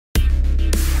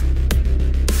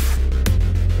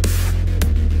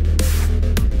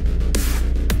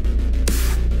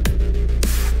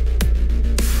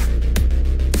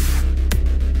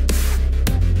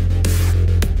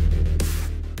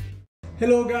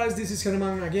Hello guys, this is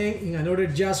Herman again in another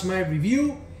Just My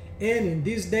Review. And in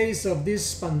these days of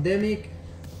this pandemic,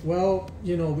 well,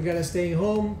 we gotta stay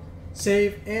home,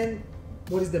 safe, and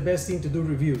what is the best thing to do?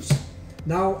 Reviews.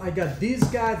 Now I got this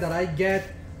guy that I get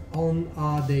on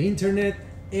the internet,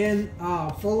 and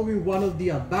following one of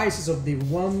the advices of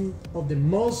one of the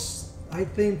most, I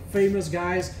think, famous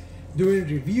guys doing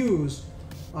reviews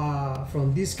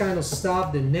from this kind of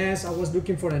stuff, the Nest. I was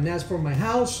looking for a Nest for my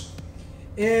house.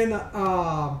 And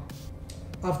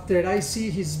after I see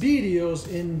his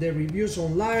videos and the reviews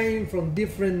online from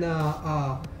different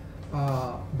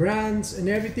brands and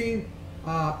everything,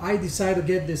 I decided to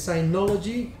get the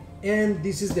Synology, and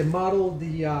this is the model,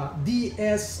 the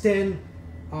DS10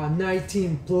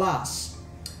 19 Plus.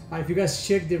 If you guys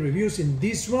check the reviews in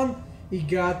this one, it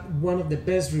got one of the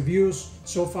best reviews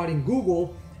so far in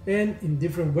Google and in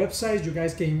different websites. You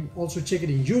guys can also check it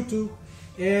in YouTube,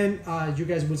 and you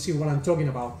guys will see what I'm talking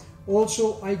about.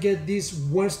 Also, I get these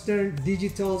Western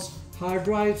Digital's hard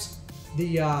drives,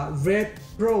 the Red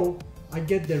Pro. I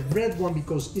get the red one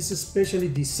because it's especially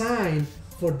designed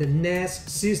for the NAS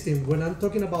system. When I'm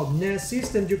talking about NAS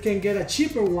system, you can get a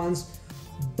cheaper ones,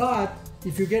 but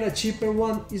if you get a cheaper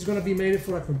one, it's gonna be made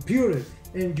for a computer.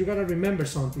 And you gotta remember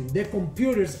something: the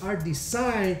computers are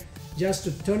designed just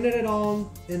to turn it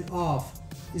on and off.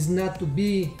 It's not to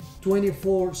be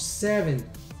 24/7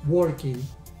 working.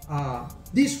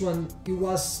 This one, it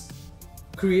was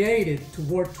created to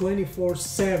work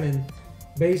 24/7,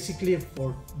 basically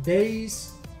for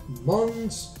days,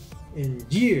 months, and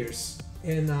years.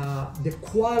 And the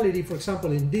quality, for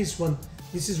example, in this one,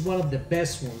 this is one of the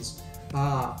best ones.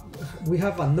 We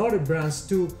have another brands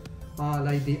too,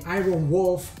 like the Iron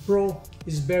Wolf Pro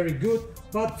is very good,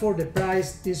 but for the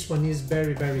price, this one is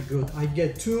very, very good. I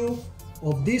get two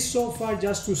of this so far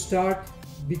just to start,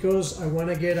 because I want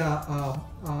to get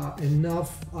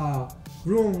enough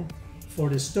room for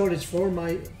the storage for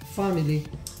my family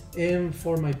and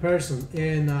for my person.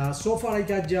 And so far I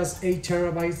got just 8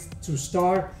 terabytes to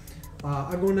start.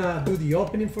 I'm gonna do the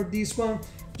opening for this one.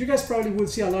 You guys probably will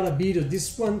see a lot of videos.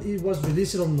 This one, it was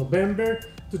released on November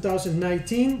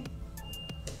 2019,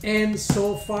 and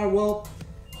so far, well,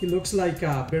 it looks like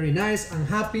very nice. I'm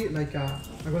happy. Like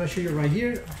I'm gonna show you right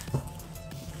here.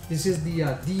 This is the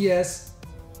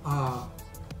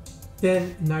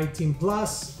DS10 19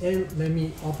 Plus, and let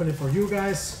me open it for you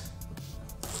guys.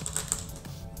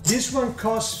 This one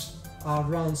costs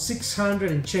around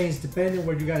 600 and change, depending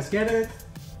where you guys get it.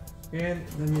 And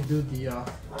let me do the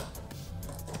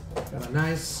got a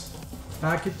nice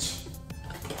package.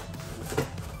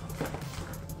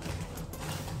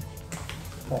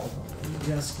 Hold on, let me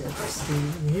just get this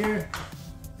thing in here.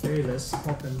 Okay, let's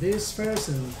open this first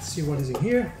and see what is in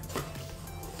here.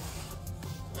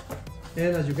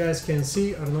 And as you guys can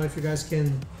see, I don't know if you guys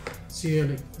can see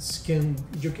it,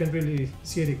 you can really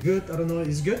see it good. I don't know,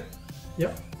 it's good?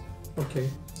 Yep. Okay.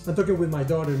 I'm talking with my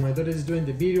daughter. My daughter is doing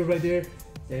the video right there,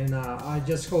 and I'm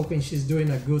just hoping she's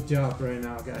doing a good job right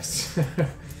now, guys.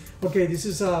 Okay, this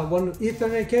is one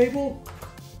Ethernet cable,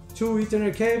 2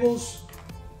 Ethernet cables.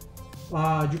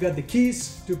 You got the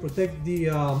keys to protect the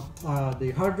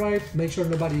hard drive. Make sure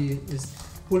nobody is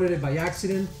pulling it by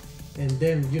accident, and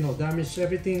then damage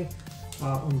everything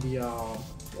on the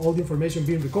all the information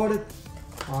being recorded.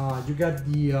 You got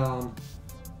the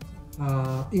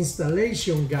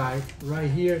installation guide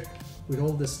right here with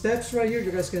all the steps right here.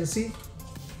 You guys can see.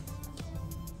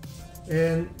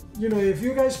 And if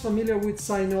you guys familiar with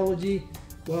Synology,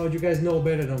 well, you guys know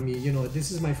better than me.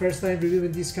 This is my first time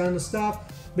reviewing this kind of stuff.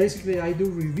 Basically, I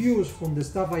do reviews from the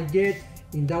stuff I get,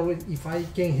 in that way, if I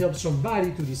can help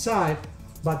somebody to decide.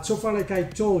 But so far, like I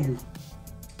told you,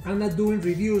 I'm not doing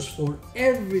reviews for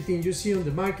everything you see on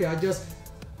the market. I just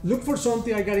look for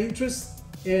something I got interest,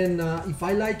 and if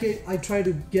I like it, I try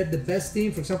to get the best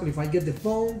thing. For example, if I get the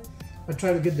phone, I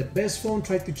try to get the best phone,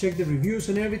 try to check the reviews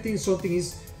and everything. Something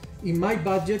is in my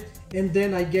budget, and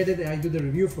then I get it and I do the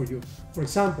review for you. For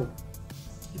example,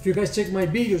 if you guys check my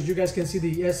videos, you guys can see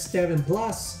the S7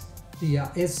 Plus, the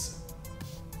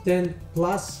S10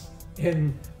 Plus,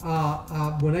 and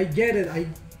when I get it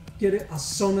as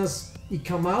soon as it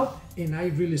come out, and I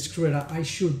really screw it up. I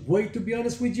should wait, to be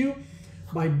honest with you,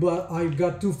 but I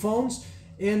got 2 phones,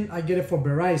 and I get it for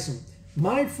Verizon.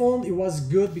 My phone, it was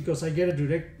good because I get it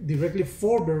directly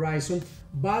for Verizon,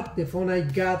 but the phone I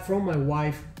got from my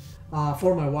wife,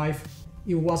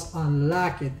 it was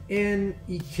unlocked, and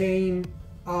it came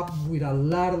up with a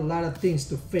lot of things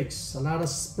to fix, a lot of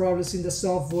problems in the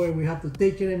software. We have to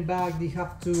take it back. They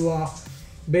have to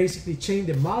basically change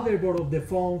the motherboard of the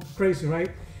phone. Crazy,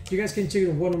 right? You guys can check it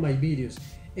in one of my videos.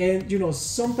 And you know,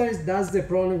 sometimes that's the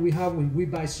problem we have when we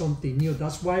buy something new.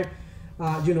 That's why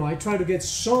you know, I try to get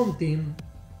something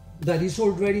that is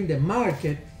already in the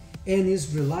market and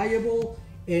is reliable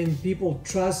and people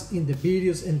trust in the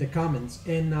videos and the comments.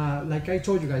 And like I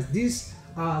told you guys, this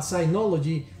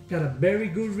Synology got a very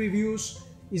good reviews.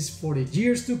 It's for the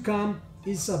years to come.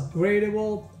 It's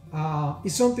upgradable.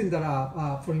 It's something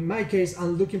that for in my case,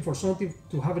 I'm looking for something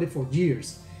to have it for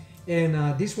years.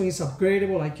 And this one is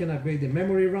upgradable. I can upgrade the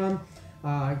memory RAM.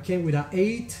 It came with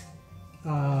 8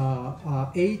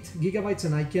 gigabytes,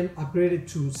 and I can upgrade it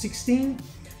to 16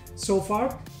 so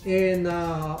far. And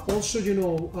also, you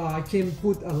know, I can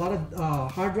put a lot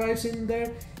of hard drives in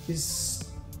there.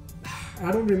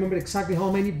 I don't remember exactly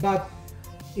how many, but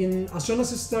as soon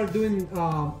as I start doing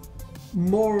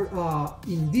more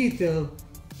in detail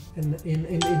in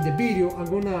the video, I'm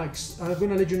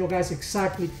gonna let you know, guys,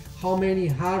 exactly how many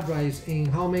hard drives and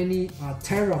how many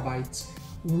terabytes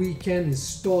we can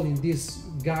install in this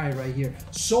guy right here.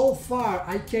 So far,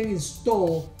 I can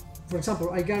install, for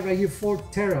example, I got right here 4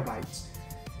 terabytes.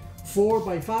 4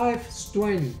 by 5 is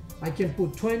 20. I can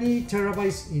put 20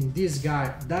 terabytes in this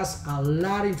guy. That's a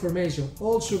lot of information.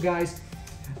 Also, guys,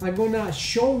 I'm gonna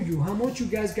show you how much you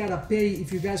guys gotta pay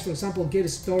if you guys, for example, get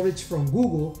storage from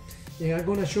Google. And I'm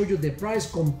gonna show you the price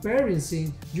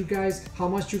comparison, you guys, how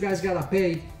much you guys gotta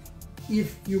pay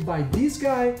if you buy this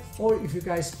guy or if you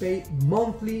guys pay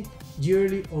monthly,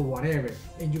 yearly, or whatever.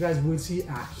 And you guys will see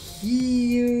a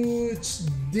huge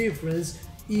difference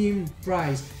in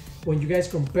price when you guys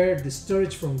compare the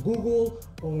storage from Google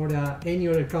or any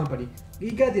other company.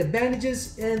 You got the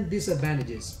advantages and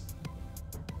disadvantages,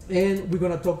 and we're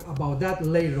gonna talk about that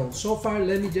later on. So far,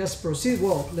 let me just proceed.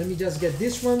 Well, let me just get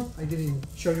this one. I didn't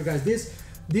show you guys this.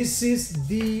 This is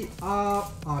the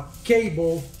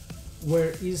cable,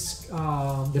 where is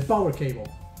the power cable.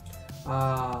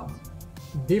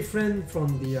 Different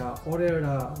from the other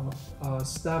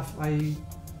stuff I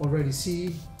already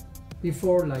see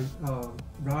before, like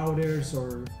routers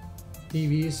or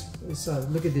TVs.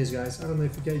 Look at this, guys. I don't know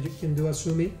if you can do a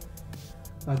zoom in.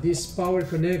 This power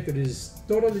connector is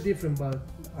totally different, but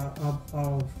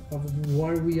of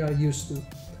what we are used to.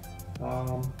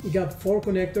 We got 4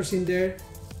 connectors in there.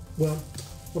 Well,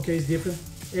 okay, it's different.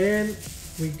 And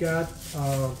we got,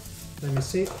 let me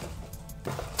see.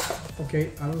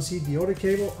 Okay, I don't see the other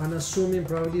cable. I'm assuming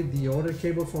probably the other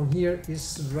cable from here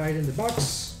is right in the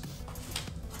box.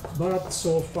 But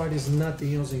so far there's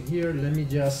nothing else in here. Let me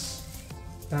just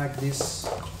pack this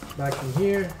back in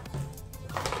here.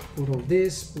 Put all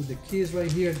this, put the keys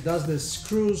right here. That's the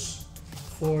screws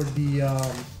for the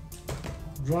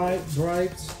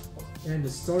drives and the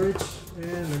storage.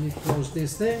 And let me close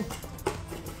this thing.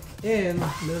 And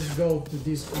let's go to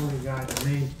this other guy, the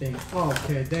main thing.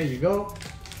 Okay, there you go.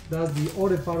 That's the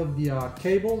other part of the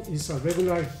cable. It's a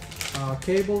regular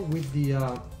cable with the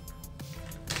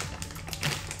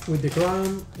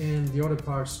ground and the other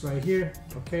parts right here.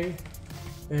 Okay,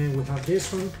 and we have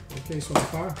this one. Okay, so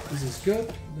far this is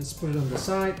good. Let's put it on the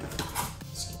side.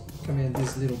 Let's come in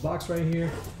this little box right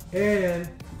here, and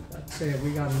let's say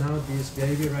we got now this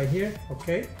baby right here.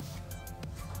 Okay,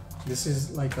 this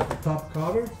is like at the top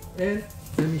cover, and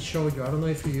let me show you. I don't know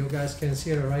if you guys can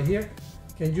see it right here.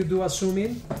 Can you do a zoom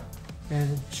in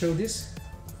and show this?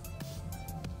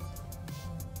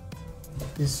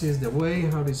 This is the way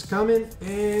how it's coming,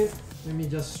 and let me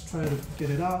just try to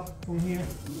get it out from here.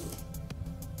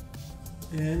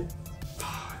 And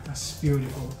that's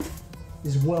beautiful.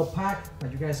 It's well packed, but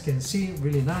you guys can see,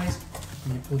 really nice.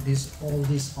 Let me put all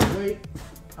this away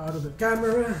out of the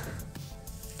camera,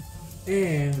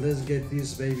 and let's get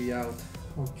this baby out.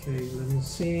 Okay, let me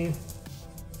see.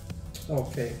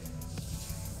 Okay,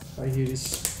 right here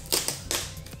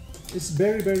it's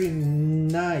very, very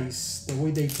nice the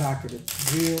way they package it.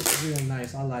 Real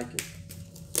nice. I like it.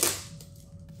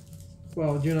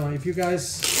 Well, you know, if you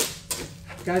guys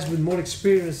with more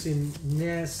experience in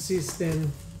NAS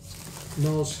system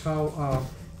knows how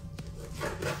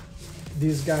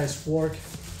these guys work.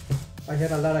 I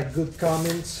had a lot of good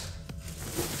comments.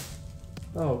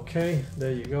 Okay,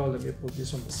 there you go. Let me put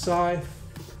this on the side.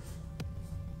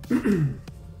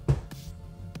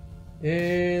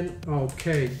 And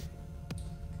okay,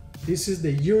 this is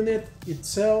the unit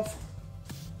itself,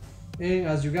 and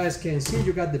as you guys can see,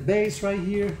 you got the base right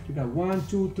here. You got 1,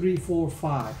 2, 3, 4,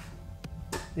 5,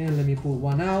 and let me pull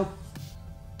one out.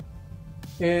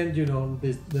 And you know,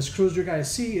 the screws you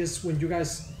guys see is when you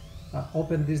guys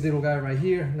open this little guy right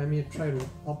here. Let me try to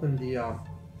open the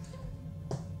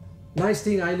nice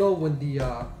thing I love when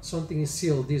something is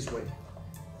sealed this way.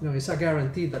 You know, it's a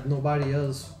guarantee that nobody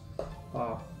else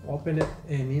open it,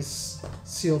 and it's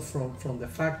sealed from the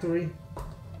factory.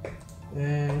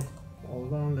 And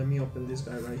hold on, let me open this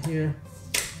guy right here.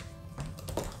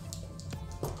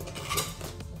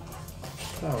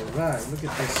 All right, look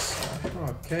at this.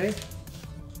 Okay,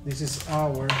 this is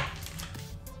our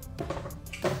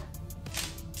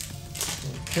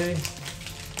okay.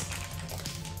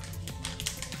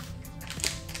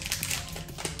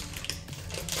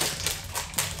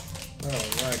 All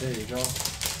right, there you go.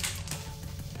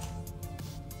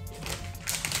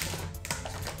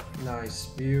 Nice,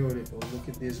 beautiful. Look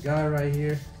at this guy right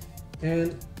here.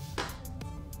 And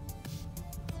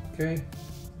okay.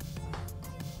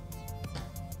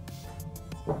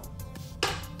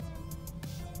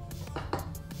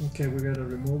 Okay, we're gonna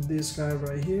remove this guy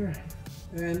right here,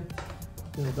 and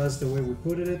you know, that's the way we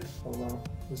put it. Hold on,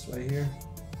 this right here.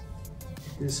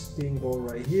 This thing go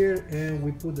right here, and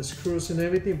we put the screws and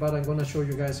everything. But I'm gonna show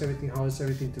you guys everything, how it's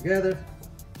everything together.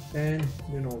 And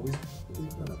you know, we're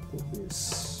gonna put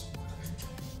this.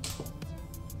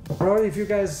 Probably if you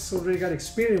guys already got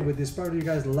experience with this, probably you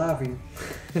guys laughing.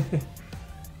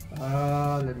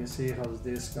 Let me see, how's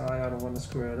this guy? I don't want to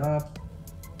screw it up.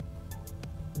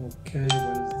 Okay,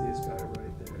 what is this guy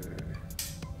right there?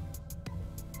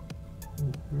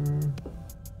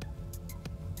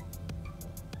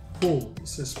 Pull, it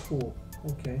says pull.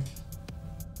 Okay.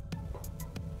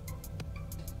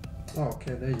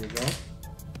 Okay, there you go.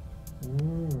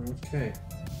 Okay.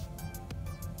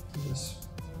 Just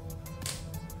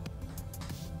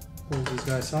pull these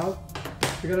guys out.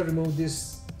 You gotta remove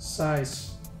this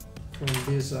size from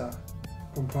this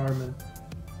compartment.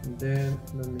 And then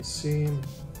let me see.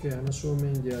 Okay, I'm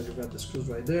assuming, yeah, you got the screws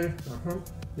right there.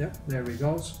 Yeah, there we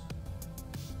go.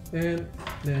 And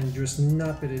then just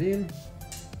snap it in.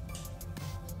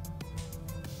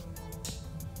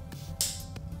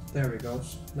 There we go.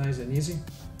 Nice and easy.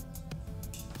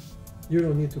 You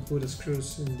don't need to put the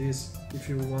screws in this if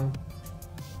you want.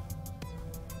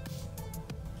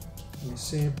 Let me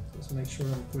see. Just make sure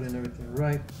I'm putting everything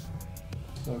right.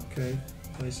 Okay.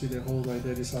 I see the hole right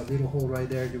there. There's a little hole right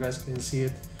there. You guys can see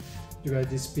it. You got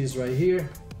this piece right here,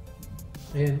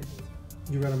 and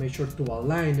you gotta make sure to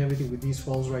align everything with these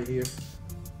holes right here.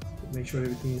 Make sure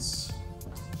everything is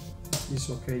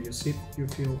okay. You see, you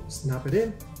feel, snap it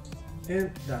in,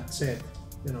 and that's it.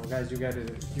 You know, guys, you got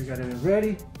it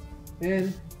ready,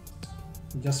 and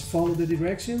just follow the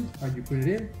direction how you put it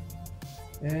in.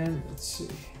 And let's see.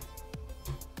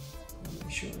 Make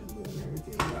sure I'm doing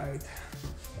everything right.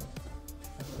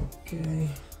 Okay.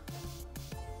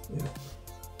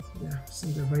 Yeah, it's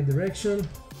in the right direction.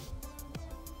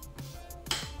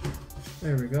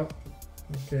 There we go.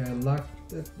 Okay, I locked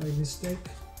that by mistake.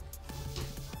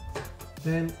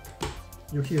 And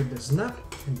you hear the snap,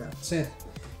 and that's it.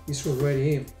 It's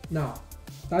already in. Now,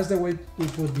 that's the way to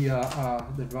put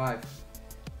the drive.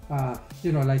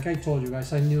 You know, like I told you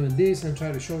guys, I'm new in this and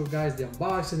try to show you guys the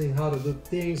unboxing and how to do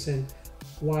things. And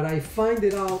what I find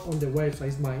it out on the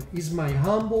website is my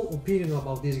humble opinion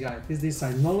about this guy. This is the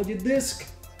Synology disc.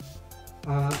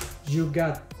 You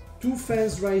got two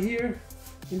fans right here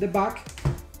in the back,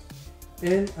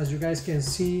 and as you guys can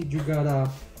see, you got a,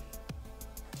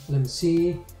 let me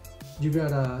see, you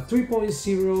got a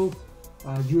 3.0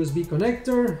 USB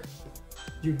connector.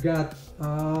 You got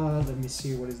let me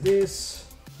see, what is this?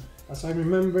 As I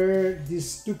remember,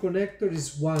 these two connectors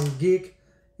is 1 gig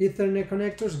Ethernet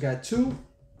connectors, got two.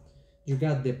 You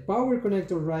got the power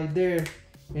connector right there,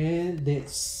 and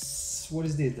this, what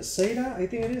is this, the SATA, I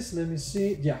think it is, let me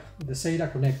see, yeah, the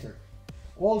SATA connector.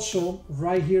 Also,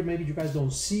 right here, maybe you guys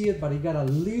don't see it, but it got a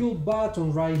little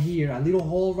button right here, a little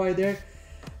hole right there,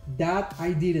 that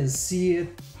I didn't see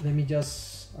it. Let me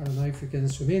just, I don't know if you can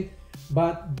zoom in,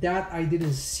 but that I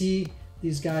didn't see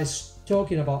these guys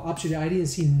talking about. Actually, I didn't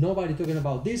see nobody talking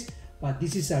about this, but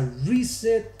this is a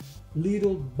reset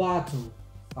little button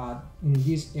in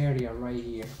this area right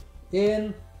here.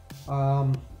 And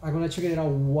I'm gonna check it out,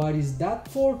 what is that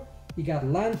for. You got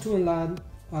LAN 2 and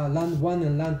LAN 1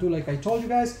 and LAN 2, like I told you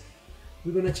guys.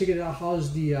 We're gonna check it out,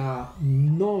 how's the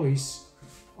noise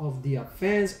of the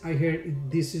fans. I heard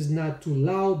this is not too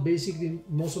loud. Basically,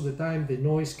 most of the time the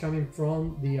noise coming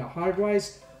from the hard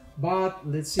drives, but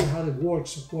let's see how it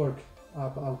works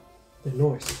about the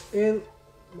noise. And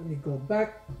let me go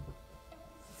back,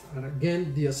 and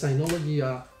again, the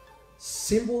Synology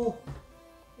symbol.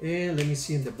 And let me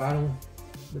see in the bottom,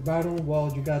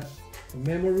 well, you got the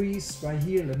memories right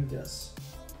here. Let me just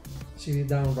sit it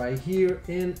down right here.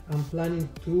 And I'm planning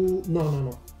to,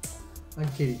 no, I'm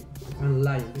kidding, I'm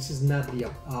lying. This is not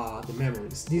the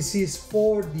memories. This is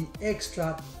for the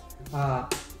extra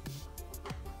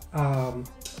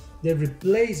the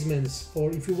replacements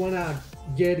for if you want to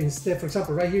get, instead, for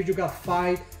example, right here you got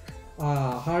 5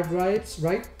 hard drives,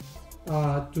 right,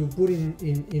 to put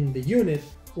in the unit.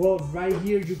 Well, right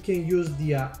here you can use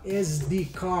the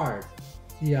SD card,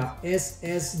 the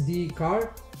SSD card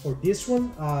for this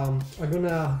one. I'm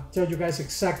gonna tell you guys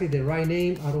exactly the right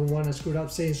name. I don't want to screw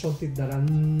up saying something that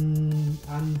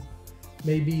I'm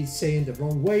maybe saying the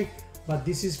wrong way, but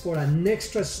this is for an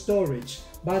extra storage,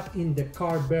 but in the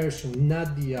card version,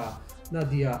 not the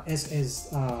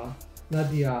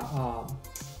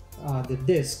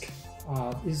disk.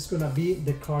 This is gonna be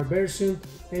the card version,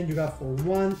 and you got for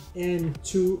 1 and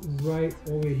 2 right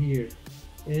over here.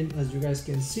 And as you guys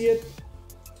can see it,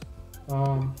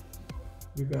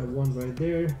 you got one right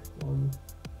there.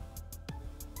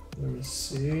 Let me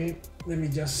see. Let me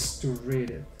just to read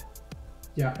it.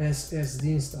 Yeah,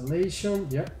 SSD installation.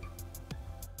 Yeah.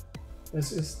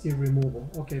 SSD removal.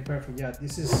 Okay, perfect. Yeah,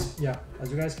 this is, yeah,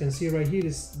 as you guys can see right here,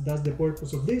 that's the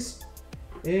purpose of this.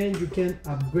 And you can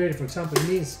upgrade. For example, it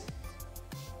means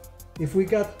if we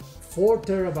got 4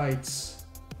 terabytes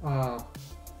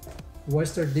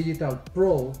Western Digital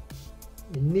Pro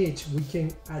in each, we can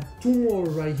add 2 more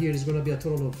right here. It's going to be a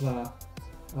total of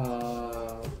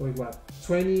what,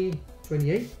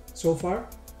 28 so far.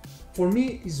 For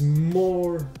me, is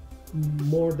more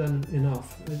than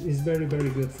enough. It's very, very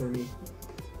good for me.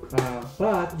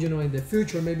 But you know, in the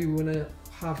future, maybe we're gonna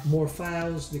have more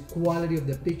files. The quality of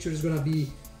the picture is gonna be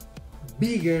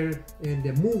bigger, and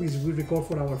the movies we record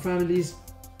for our families.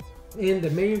 And the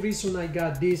main reason I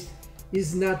got this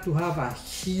is not to have a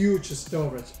huge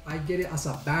storage. I get it as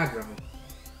a background.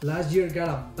 Last year got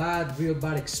a real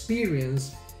bad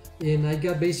experience, and I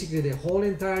got basically the whole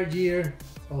entire year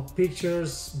of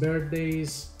pictures,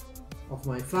 birthdays of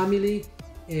my family,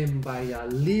 and by a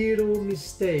little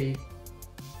mistake,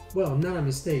 well, not a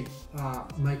mistake,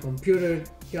 my computer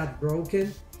got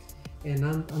broken, and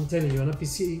I'm telling you, I'm a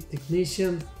PC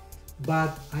technician,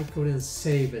 but I couldn't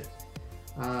save it.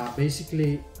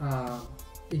 Basically,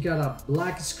 it got a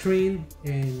black screen,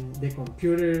 and the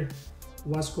computer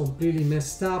was completely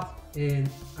messed up, and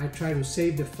I tried to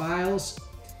save the files,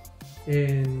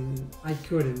 and I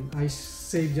couldn't. I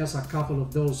saved just a couple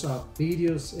of those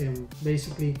videos, and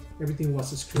basically everything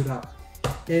was screwed up,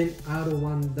 and I don't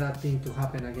want that thing to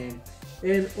happen again.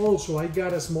 And also I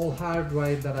got a small hard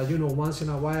drive that you know, once in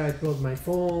a while I plug my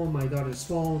phone, my daughter's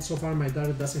phone. So far my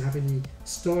daughter doesn't have any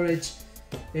storage,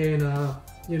 and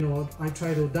you know, I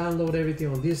try to download everything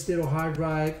on this little hard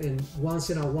drive, and once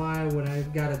in a while when I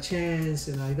got a chance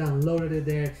and I downloaded it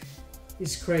there.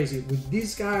 It's crazy. With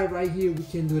this guy right here, we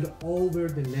can do it over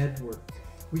the network.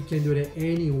 We can do it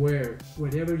anywhere,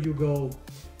 wherever you go,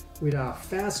 with a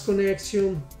fast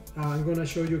connection. I'm gonna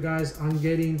show you guys. I'm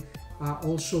getting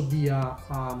also the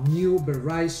new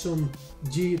Verizon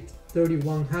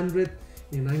G3100,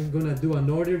 and I'm gonna do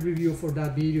another review for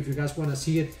that video if you guys wanna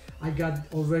see it. I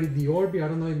got already the Orbi. I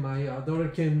don't know if my daughter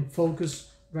can focus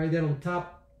right there on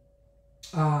top.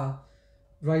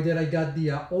 Right there, I got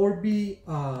the Orbi,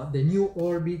 the new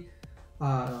Orbi,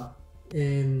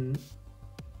 and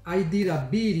I did a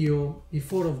video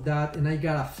before of that, and I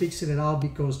gotta fix it out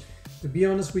because, to be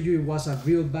honest with you, it was a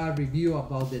real bad review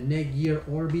about the Netgear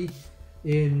Orbi,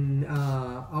 and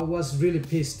I was really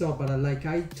pissed off. But like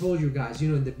I told you guys, you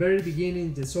know, in the very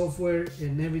beginning, the software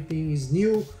and everything is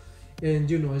new, and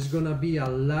you know, it's gonna be a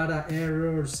lot of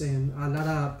errors and a lot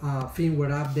of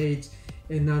firmware updates,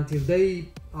 and until they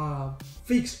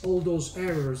fix all those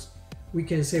errors, we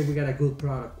can say we got a good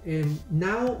product. And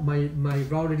now my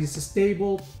router is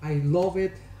stable. I love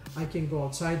it. I can go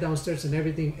outside, downstairs, and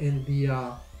everything, and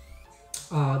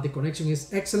the connection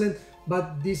is excellent.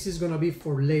 But this is gonna be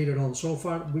for later on. So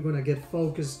far we're gonna get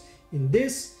focused in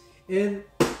this, and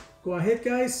go ahead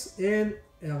guys, and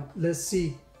let's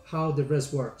see how the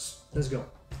rest works. Let's go.